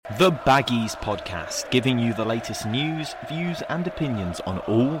The Baggies Podcast, giving you the latest news, views and opinions on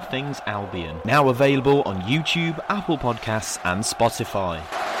all things Albion. Now available on YouTube, Apple Podcasts and Spotify.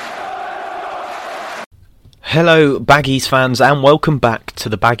 Hello Baggies fans and welcome back to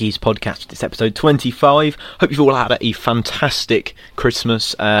the Baggies Podcast. It's episode 25. Hope you've all had a fantastic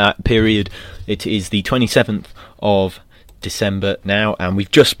Christmas period. It is the 27th of December now and we've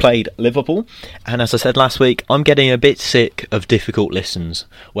just played Liverpool, and as I said last week, I'm getting a bit sick of difficult listens.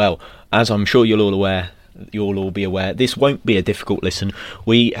 Well, as I'm sure you'll all be aware, this won't be a difficult listen.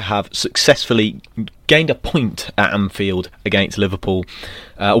 We have successfully gained a point at Anfield against Liverpool.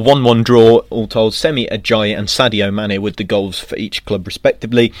 A 1-1 draw, all told. Semi Ajayi and Sadio Mane with the goals for each club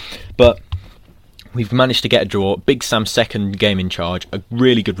respectively, but we've managed to get a draw. Big Sam's second game in charge, a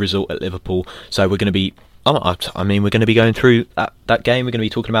really good result at Liverpool, so we're going to be we're going to be going through that game. We're going to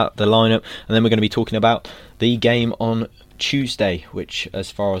be talking about the lineup, and then we're going to be talking about the game on Tuesday, which, as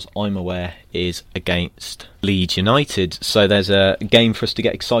far as I'm aware, is against Leeds United. So there's a game for us to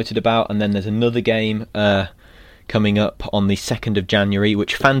get excited about, and then there's another game coming up on the 2nd of January,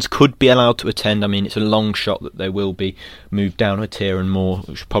 which fans could be allowed to attend. I mean, it's a long shot that they will be moved down a tier and more,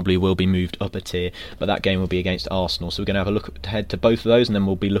 which probably will be moved up a tier, but that game will be against Arsenal. So we're going to have a look ahead to both of those, and then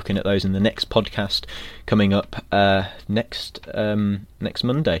we'll be looking at those in the next podcast coming up next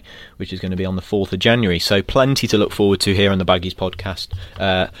Monday, which is going to be on the 4th of January. So plenty to look forward to here on the Baggies Podcast.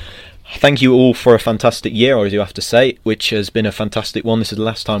 Thank you all for a fantastic year, I do have to say, which has been a fantastic one. This is the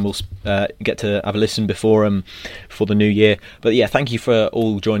last time we'll get to have a listen before the new year. But yeah, thank you for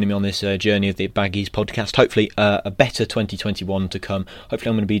all joining me on this journey of the Baggies Podcast. Hopefully a better 2021 to come.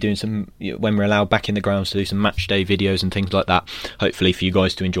 Hopefully I'm going to be doing some, when we're allowed back in the grounds, to do some match day videos and things like that, hopefully for you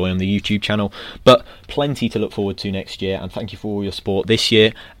guys to enjoy on the YouTube channel. But plenty to look forward to next year, and thank you for all your support this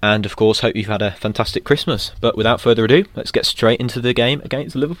year, and of course hope you've had a fantastic Christmas. But without further ado, let's get straight into the game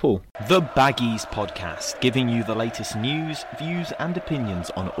against Liverpool. The Baggies Podcast, giving you the latest news, views and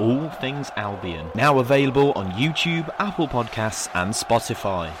opinions on all things Albion. Now available on YouTube, Apple Podcasts and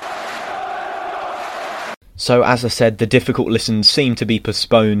Spotify. So as I said, the difficult listens seem to be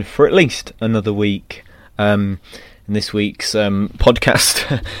postponed for at least another week. In this week's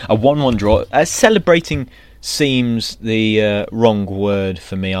podcast, a 1-1 draw. Celebrating seems the wrong word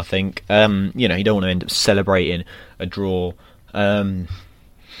for me, I think. You don't want to end up celebrating a draw.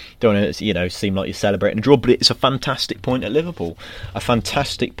 Don't want to, seem like you're celebrating a draw, but it's a fantastic point at Liverpool. A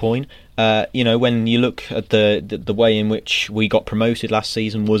fantastic point. When you look at the way in which we got promoted last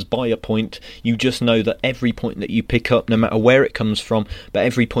season was by a point. You just know that every point that you pick up, no matter where it comes from, but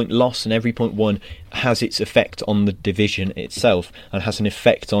every point lost and every point won has its effect on the division itself, and has an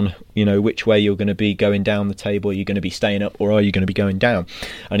effect on which way you're going to be going down the table. Are you going to be staying up, or are you going to be going down?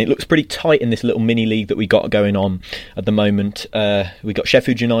 And it looks pretty tight in this little mini league that we got going on at the moment. We got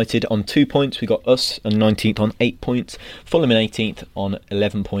Sheffield United on 2 points. We got us on 19th on 8 points. Fulham in 18th on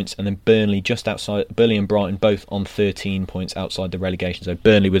 11 points, and then Burnley just outside. Burnley and Brighton both on 13 points outside the relegation. So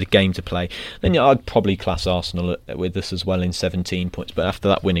Burnley with a game to play. Then I'd probably class Arsenal with us as well in 17 points. But after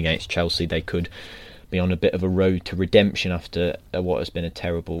that win against Chelsea, they could be on a bit of a road to redemption after what has been a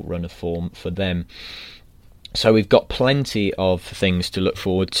terrible run of form for them. So we've got plenty of things to look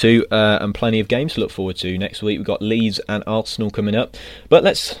forward to, and plenty of games to look forward to. Next week we've got Leeds and Arsenal coming up. But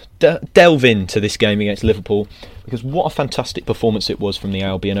let's delve into this game against Liverpool, because what a fantastic performance it was from the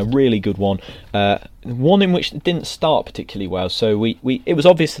Albion. A really good one. One in which it didn't start particularly well. So it was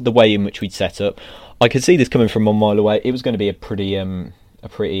obvious the way in which we'd set up. I could see this coming from a mile away. It was going to be a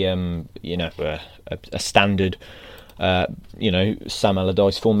standard Sam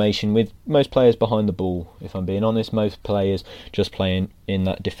Allardyce formation with most players behind the ball, if I'm being honest. Most players just playing in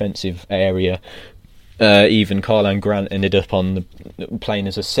that defensive area. Even Karlan Grant ended up playing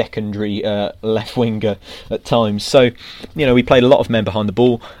as a secondary left winger at times. So, we played a lot of men behind the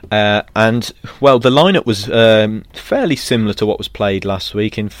ball, and the lineup was fairly similar to what was played last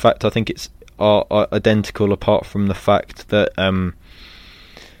week. In fact, I think it's identical, apart from the fact that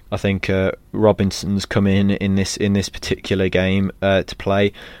I think Robinson's come in this particular game to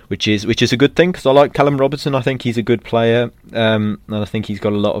play, which is a good thing, because I like Callum Robinson. I think he's a good player, and I think he's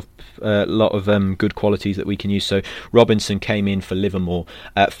got a lot of good qualities that we can use. So Robinson came in for Livermore.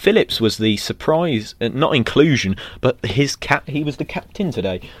 Phillips was the surprise, not inclusion, but he was the captain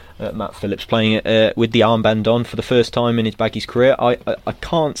today. Matt Phillips playing with the armband on for the first time in his Baggies career. I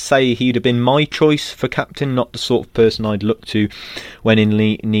can't say he'd have been my choice for captain, not the sort of person I'd look to when in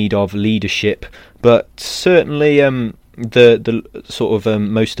need of leadership, but certainly the sort of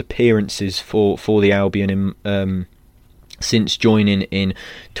most appearances for the Albion since joining in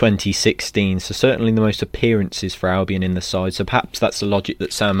 2016, so certainly the most appearances for Albion in the side, so perhaps that's the logic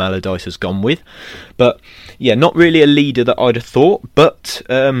that Sam Allardyce has gone with. But yeah, not really a leader that I'd have thought, but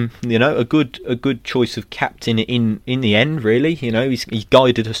a good choice of captain in the end, really. He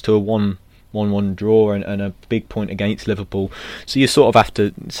guided us to a 1-1 draw and a big point against Liverpool. So you sort of have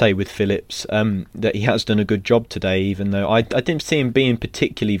to say with Phillips that he has done a good job today, even though I didn't see him being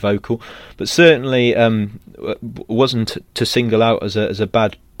particularly vocal, but certainly wasn't to single out as a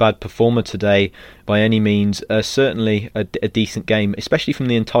bad performer today by any means. Certainly a decent game, especially from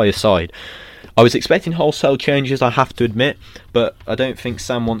the entire side. I was expecting wholesale changes, I have to admit, but I don't think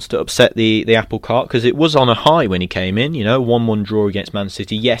Sam wants to upset the apple cart, because it was on a high when he came in, 1-1 draw against Man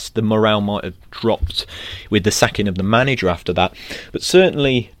City. Yes, the morale might have dropped with the sacking of the manager after that, but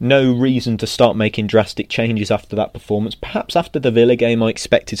certainly no reason to start making drastic changes after that performance. Perhaps after the Villa game I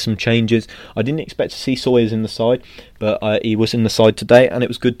expected some changes. I didn't expect to see Sawyers in the side, but he was in the side today, and it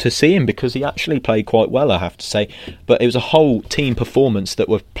was good to see him because he actually played quite well, I have to say. But it was a whole team performance that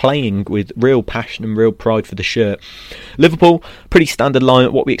were playing with real passion and real pride for the shirt. Liverpool, pretty standard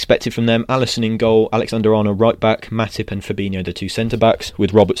lineup, what we expected from them. Alisson in goal, Alexander-Arnold right back, Matip and Fabinho the two centre backs,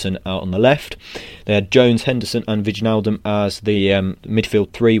 with Robertson out on the left. They had Jones, Henderson and Wijnaldum as the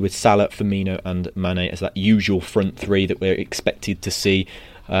midfield three, with Salah, Firmino and Mane as that usual front three that we're expected to see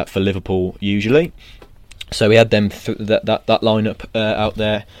for Liverpool usually. So we had them that lineup out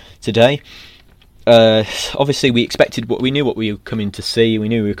there today. Obviously we expected we knew what we were coming to see. We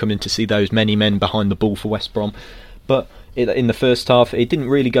knew we were coming to see those many men behind the ball for West Brom, but in the first half it didn't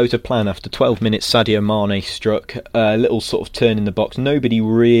really go to plan. After 12 minutes Sadio Mane struck a little sort of turn in the box, nobody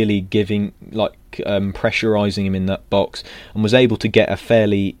really giving pressurising him in that box, and was able to get a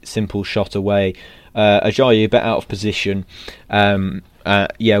fairly simple shot away. Ajayi a bit out of position.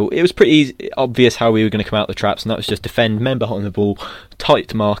 It was pretty obvious how we were going to come out the traps, and that was just defend, men behind the ball,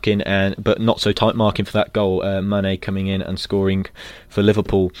 tight marking, but not so tight marking for that goal. Mane coming in and scoring for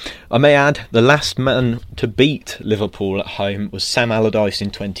Liverpool. I may add, the last man to beat Liverpool at home was Sam Allardyce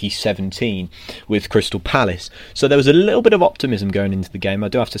in 2017 with Crystal Palace. So there was a little bit of optimism going into the game, I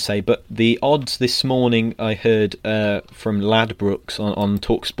do have to say. But the odds this morning, I heard from Ladbrokes on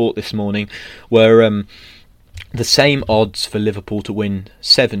TalkSport this morning, were the same odds for Liverpool to win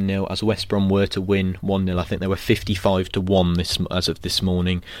 7-0 as West Brom were to win 1-0. I think they were 55-1 as of this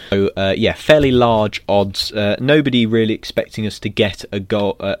morning. So fairly large odds. Nobody really expecting us to get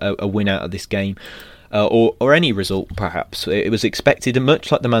a win out of this game, or any result perhaps. It was expected,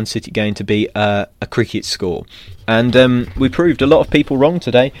 much like the Man City game, to be a cricket score, and we proved a lot of people wrong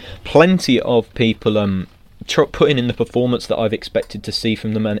today. Plenty of people putting in the performance that I've expected to see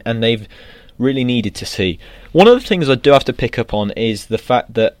from them, and they've really needed to see. One of the things I do have to pick up on is the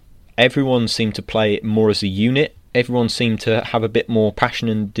fact that everyone seemed to play more as a unit. Everyone seemed to have a bit more passion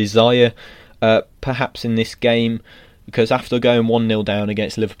and desire perhaps in this game, because after going 1-0 down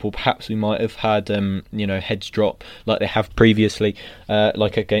against Liverpool, perhaps we might have had heads drop like they have previously,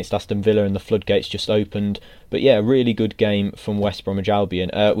 like against Aston Villa, and the floodgates just opened. But yeah, a really good game from West Bromwich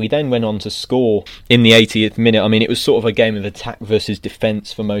Albion. We then went on to score in the 80th minute. I mean, it was sort of a game of attack versus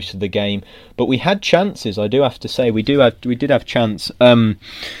defence for most of the game, but we had chances. I do have to say, we did have chance.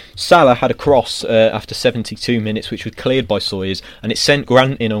 Salah had a cross after 72 minutes, which was cleared by Sawyers, and it sent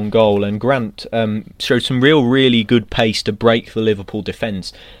Grant in on goal. And Grant showed some really good pace to break the Liverpool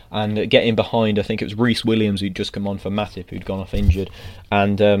defence and get in behind. I think it was Reece Williams who'd just come on for Matip, who'd gone off injured,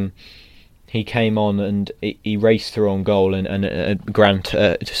 and he came on and he raced through on goal, and Grant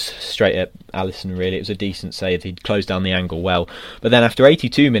just straight at Alisson, really. It was a decent save. He'd closed down the angle well. But then after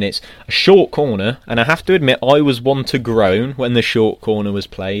 82 minutes, a short corner, and I have to admit I was one to groan when the short corner was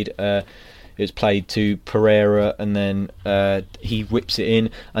played. It was played to Pereira, and then he whips it in,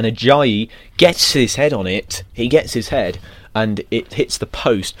 and Ajayi gets his head on it. He gets his head, and it hits the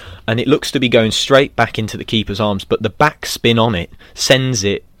post, and it looks to be going straight back into the keeper's arms, but the backspin on it sends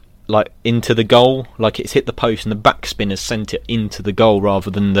it into the goal, like it's hit the post and the backspin has sent it into the goal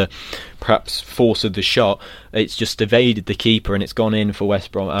rather than the perhaps force of the shot. It's just evaded the keeper and it's gone in for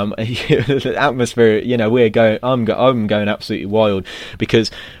West Brom. The atmosphere, I'm going absolutely wild,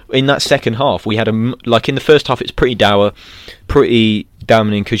 because in that second half we had in the first half it's pretty dour, pretty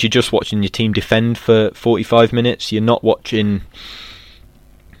damning, because you're just watching your team defend for 45 minutes. You're not watching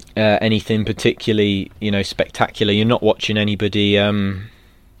anything particularly spectacular. You're not watching anybody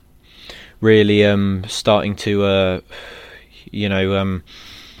really starting to you're not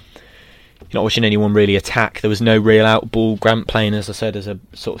watching anyone really attack. There was no real out ball. Grant playing, as I said, as a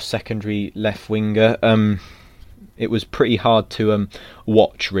sort of secondary left winger. it was pretty hard to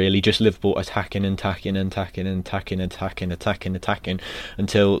watch, really. Just Liverpool attacking until the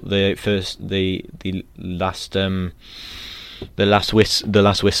last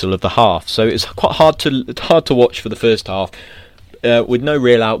whistle of the half. So it was quite hard to watch for the first half. With no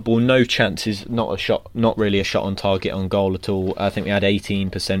real outball, no chances, not really a shot on target on goal at all. I think we had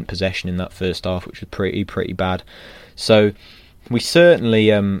 18% possession in that first half, which was pretty bad. So we certainly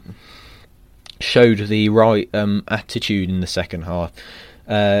showed the right attitude in the second half.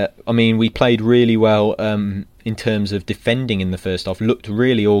 I mean, we played really well in terms of defending in the first half. Looked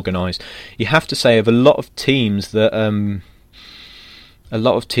really organised. You have to say, of a lot of teams that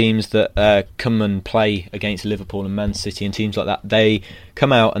come and play against Liverpool and Man City and teams like that, they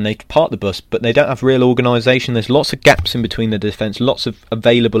come out and they park the bus, but they don't have real organisation. There's lots of gaps in between the defence, lots of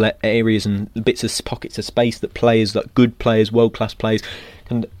available areas and bits of pockets of space that good players, world-class players,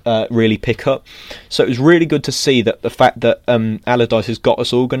 can really pick up. So it was really good to see that the fact that Allardyce has got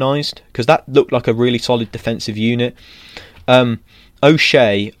us organised, because that looked like a really solid defensive unit.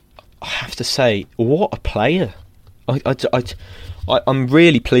 O'Shea, I have to say, what a player! I'm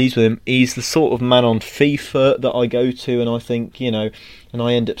really pleased with him. He's the sort of man on FIFA that I go to, and I think, and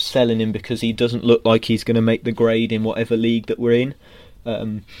I end up selling him because he doesn't look like he's going to make the grade in whatever league that we're in.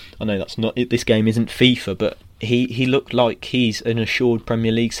 I know this game isn't FIFA, but he looked like he's an assured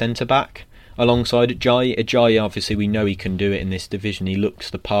Premier League centre back alongside Ajayi. Ajayi, obviously, we know he can do it in this division. He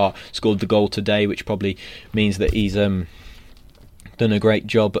looks the part. Scored the goal today, which probably means that he's done a great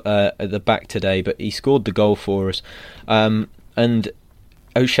job at the back today. But he scored the goal for us. And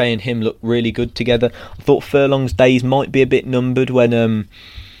O'Shea and him look really good together. I thought Furlong's days might be a bit numbered when the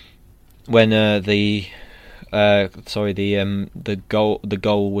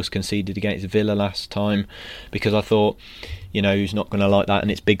goal was conceded against Villa last time, because I thought, who's not going to like that,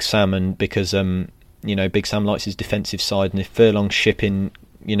 and it's Big Sam, and because Big Sam likes his defensive side, and if Furlong's shipping,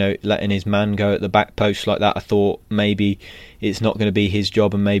 letting his man go at the back post like that, I thought maybe it's not going to be his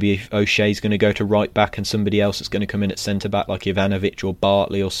job, and maybe if O'Shea's going to go to right back and somebody else is going to come in at centre back like Ivanovic or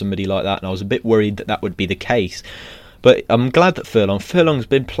Bartley or somebody like that, and I was a bit worried that would be the case. But I'm glad that Furlong's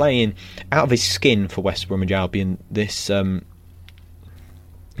been playing out of his skin for West Bromwich Albion this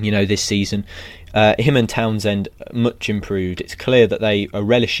this season. Him and Townsend much improved. It's clear that they are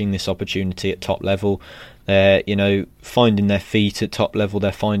relishing this opportunity at top level. They're finding their feet at top level.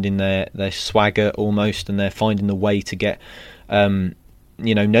 They're finding their swagger almost, and they're finding the way to get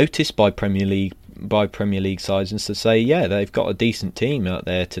noticed by Premier League sides, and to say, yeah, they've got a decent team out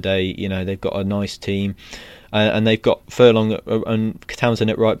there today. They've got a nice team. And they've got Furlong and Townsend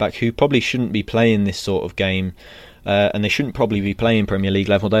at right back, who probably shouldn't be playing this sort of game, and they shouldn't probably be playing Premier League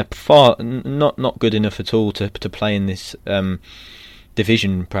level. They're far not good enough at all to play in this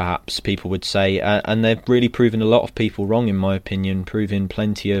division, perhaps people would say, and they've really proven a lot of people wrong, in my opinion, proving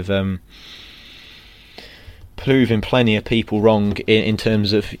plenty of people wrong in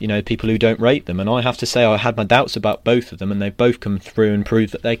terms of people who don't rate them. And I have to say, I had my doubts about both of them, and they've both come through and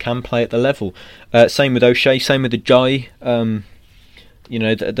proved that they can play at the level. Same with O'Shea, same with Ajayi.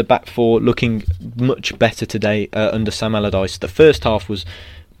 The back four looking much better today under Sam Allardyce. The first half was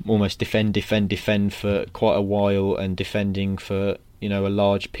almost defend for quite a while, and defending for a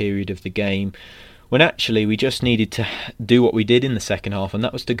large period of the game, when actually we just needed to do what we did in the second half, and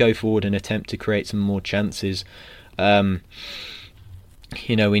that was to go forward and attempt to create some more chances. We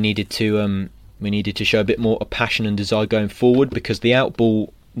needed to show a bit more passion and desire going forward, because the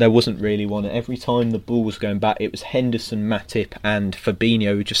outball, there wasn't really one. Every time the ball was going back, it was Henderson, Matip and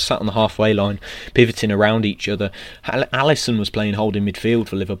Fabinho who just sat on the halfway line, pivoting around each other. Alisson was playing holding midfield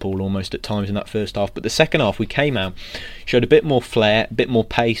for Liverpool almost at times in that first half. But the second half, we came out, showed a bit more flair, a bit more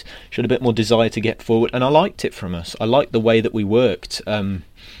pace, showed a bit more desire to get forward, and I liked it from us. I liked the way that we worked.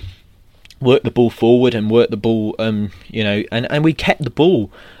 Work the ball forward and work the ball, and we kept the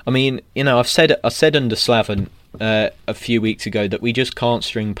ball. I mean, I said under Slaven a few weeks ago that we just can't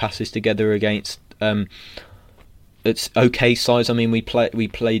string passes together against it's okay sides. I mean, we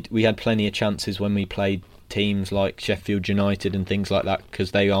had plenty of chances when we played teams like Sheffield United and things like that, because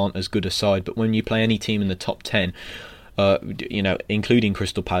they aren't as good a side. But when you play any team in the top 10, including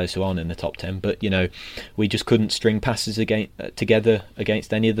Crystal Palace, who aren't in the top 10, but we just couldn't string passes together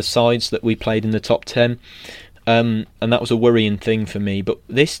against any of the sides that we played in the top 10. And that was a worrying thing for me. But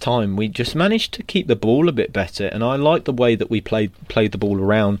this time we just managed to keep the ball a bit better, and I liked the way that we played the ball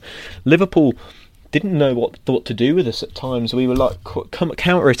around. Liverpool didn't know what to do with us at times. We were like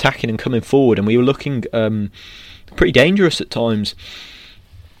counter-attacking and coming forward, and we were looking pretty dangerous at times.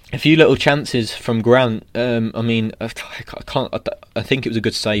 A few little chances from Grant. I mean, I can't. I think it was a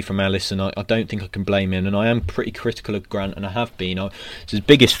good save from Alisson. I don't think I can blame him, and I am pretty critical of Grant, and I have been. I was his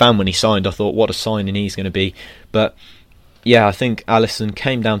biggest fan when he signed. I thought, what a signing he's going to be. But yeah, I think Alisson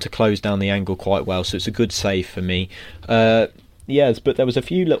came down to close down the angle quite well, so it's a good save for me. Yes, but there was a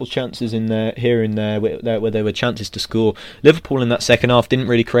few little chances in there, here and there, where there were chances to score. Liverpool in that second half didn't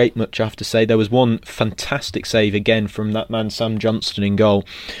really create much, I have to say. There was one fantastic save again from that man Sam Johnston in goal,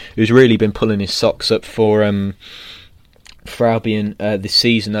 who's really been pulling his socks up for Albion this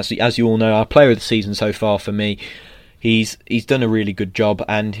season. As you all know, our player of the season so far for me. He's done a really good job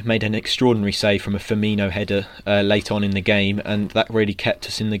and made an extraordinary save from a Firmino header late on in the game, and that really kept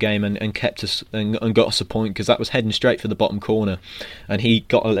us in the game and kept us and got us a point, because that was heading straight for the bottom corner, and he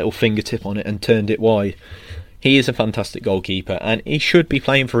got a little fingertip on it and turned it wide. He is a fantastic goalkeeper, and he should be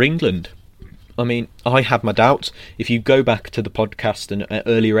playing for England. I mean, I have my doubts. If you go back to the podcast and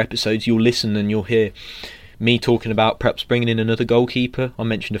earlier episodes, you'll listen and you'll hear me talking about perhaps bringing in another goalkeeper. I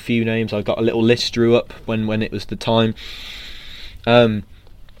mentioned a few names. I got a little list drew up when it was the time, I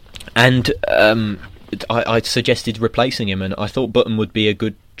suggested replacing him, and I thought Button would be a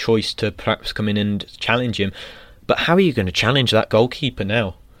good choice to perhaps come in and challenge him. But how are you going to challenge that goalkeeper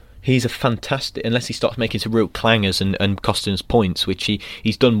now? He's a fantastic, unless he starts making some real clangers and costing us points, which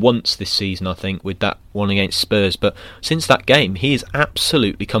he's done once this season, I think, with that one against Spurs. But since that game, he has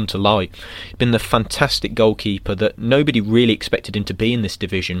absolutely come to light. He's been the fantastic goalkeeper that nobody really expected him to be in this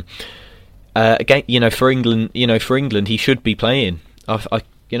division. Again, for England, he should be playing.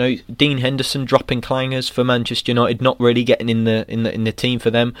 Dean Henderson dropping clangers for Manchester United, not really getting in the team for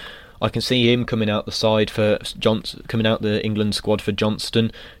them. I can see him coming out the side for coming out the England squad for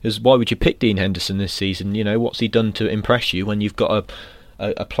Johnston. Because why would you pick Dean Henderson this season? What's he done to impress you when you've got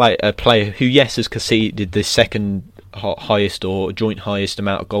a player who, yes, has conceded the second highest or joint highest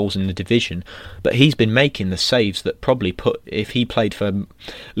amount of goals in the division, but he's been making the saves that probably if he played for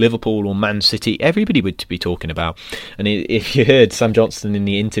Liverpool or Man City, everybody would be talking about. And if you heard Sam Johnston in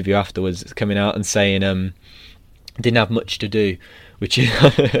the interview afterwards coming out and saying didn't have much to do, which is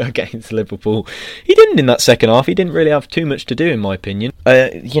against Liverpool. He didn't in that second half. He didn't really have too much to do, in my opinion.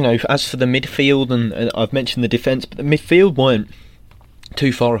 As for the midfield, and I've mentioned the defence, but the midfield weren't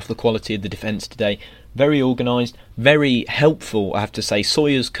too far off the quality of the defence today. Very organised, very helpful, I have to say.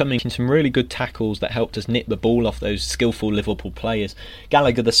 Sawyer's coming in some really good tackles that helped us nip the ball off those skillful Liverpool players.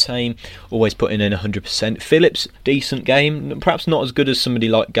 Gallagher the same, always putting in 100%. Phillips, decent game, perhaps not as good as somebody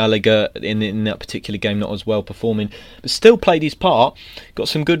like Gallagher in that particular game, not as well performing, but still played his part. Got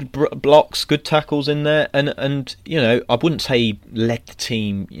some good blocks, good tackles in there, and I wouldn't say he led the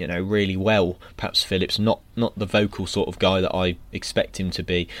team really well. Perhaps Phillips, not the vocal sort of guy that I expect him to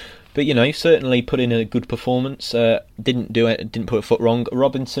be. But certainly put in a good performance. Didn't put a foot wrong.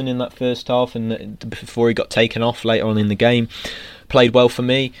 Robinson in that first half, and before he got taken off later on in the game, played well for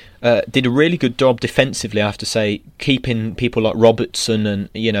me. Did a really good job defensively, I have to say, keeping people like Robertson and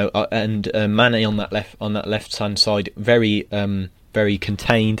Mane on that left hand side very very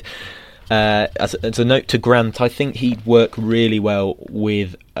contained. As a note to Grant, I think he'd work really well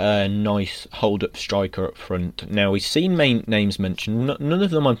with a nice hold-up striker up front. Now, we've seen main names mentioned. None of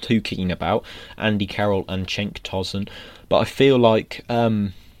them I'm too keen about, Andy Carroll and Cenk Tosun, but I feel like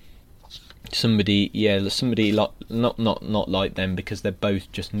somebody like not like them, because they're both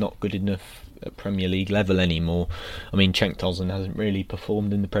just not good enough at Premier League level anymore. I mean, Cenk Tosun hasn't really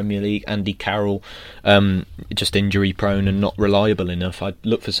performed in the Premier League. Andy Carroll, just injury prone and not reliable enough. I'd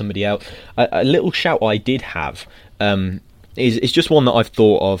look for somebody else. A little shout I did have is just one that I've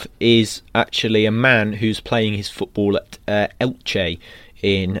thought of, is actually a man who's playing his football at Elche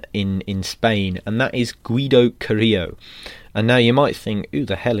in Spain, and that is Guido Carrillo. And now you might think, who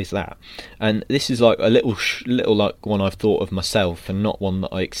the hell is that? And this is like a little like one I've thought of myself, and not one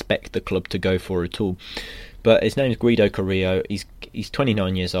that I expect the club to go for at all. But his name is Guido Carrillo. He's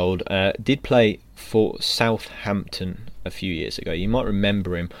 29 years old. Did play for Southampton a few years ago. You might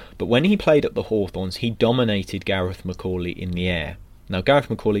remember him. But when he played at the Hawthorns, he dominated Gareth McCauley in the air. Now, Gareth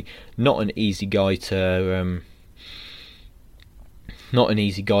McCauley, not an easy guy to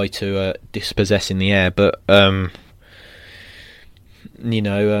dispossess in the air, but I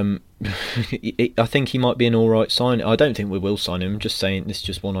think he might be an alright sign. I don't think we will sign him. I'm just saying, this is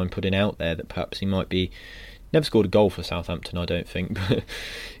just one I'm putting out there, that perhaps he might be. Never scored a goal for Southampton, I don't think. But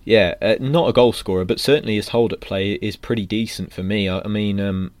yeah, not a goal scorer, but certainly his hold-up play is pretty decent for me. I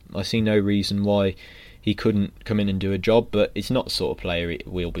mean, I see no reason why he couldn't come in and do a job, but it's not the sort of player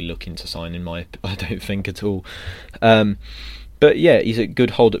we'll be looking to sign I don't think at all. But yeah, he's a good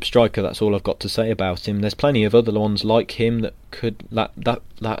hold-up striker. That's all I've got to say about him. There's plenty of other ones like him that could. That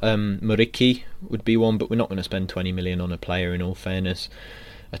Muriqi would be one, but we're not going to spend 20 million on a player. In all fairness,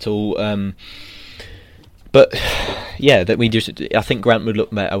 at all. But yeah, that I think Grant would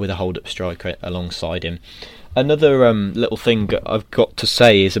look better with a hold-up striker alongside him. Another little thing I've got to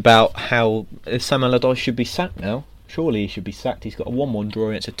say is about how Sam Allardyce should be sacked now. Surely he should be sacked. He's got a 1-1 draw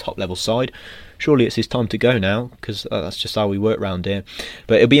against a top-level side. Surely it's his time to go now, because that's just how we work round here.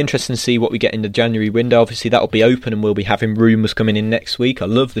 But it'll be interesting to see what we get in the January window. Obviously, that'll be open, and we'll be having rumours coming in next week. I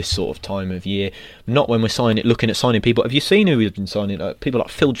love this sort of time of year. Not when we're looking at signing people. Have you seen who we've been signing? People like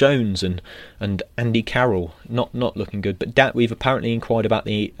Phil Jones and Andy Carroll. Not looking good. But we've apparently inquired about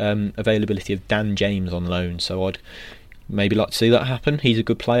the availability of Dan James on loan. So I'd maybe like to see that happen. He's a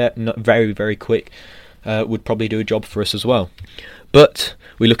good player, not very, very quick. Would probably do a job for us as well. But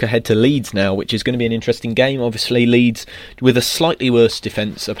we look ahead to Leeds now, which is going to be an interesting game. Obviously, Leeds with a slightly worse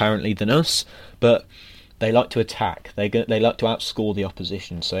defence apparently than us, but they like to attack. They like to outscore the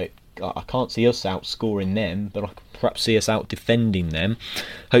opposition. So I can't see us outscoring them, but I could perhaps see us out defending them.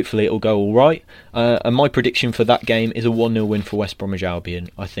 Hopefully, it'll go all right. And my prediction for that game is a 1-0 win for West Bromwich Albion.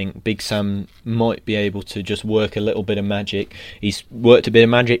 I think Big Sam might be able to just work a little bit of magic. He's worked a bit of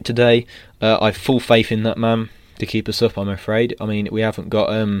magic today. I have full faith in that man to keep us up, I'm afraid. I mean, we haven't got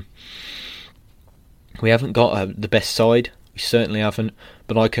the best side. We certainly haven't.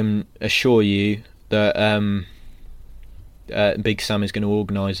 But I can assure you that Big Sam is going to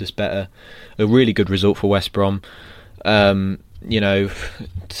organise us better. A really good result for West Brom. The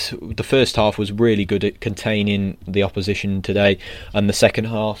first half was really good at containing the opposition today, and the second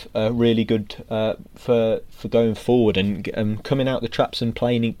half really good for going forward and coming out the traps and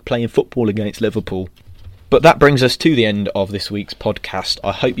playing football against Liverpool. But that brings us to the end of this week's podcast.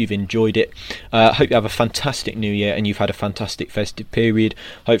 I hope you've enjoyed it. I hope you have a fantastic new year and you've had a fantastic festive period.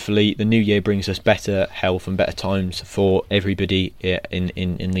 Hopefully the new year brings us better health and better times for everybody in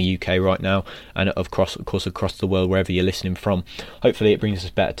the UK right now, and of course across the world, wherever you're listening from. Hopefully it brings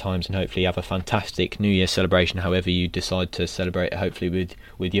us better times, and hopefully you have a fantastic New Year celebration, however you decide to celebrate it, hopefully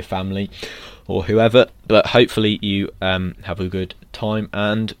with your family or whoever. But hopefully you have a good time,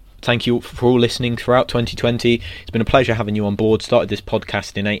 and thank you for all listening throughout 2020. It's been a pleasure having you on board. Started this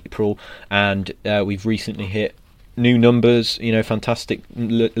podcast in April, and we've recently hit new numbers, fantastic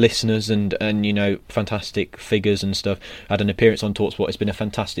listeners and fantastic figures and stuff. Had an appearance on TalkSport. It's been a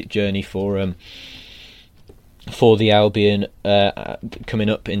fantastic journey for the Albion coming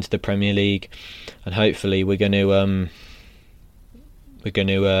up into the Premier League, and hopefully we're going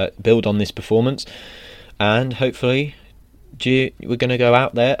to build on this performance, and hopefully we're going to go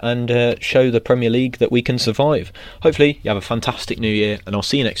out there and show the Premier League that we can survive. Hopefully you have a fantastic new year, and I'll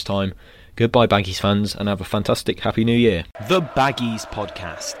see you next time. Goodbye, Baggies fans, and have a fantastic happy new year. The Baggies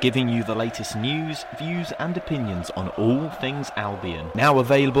Podcast, giving you the latest news, views and opinions on all things Albion. Now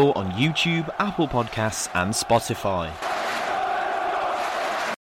available on YouTube, Apple Podcasts and Spotify.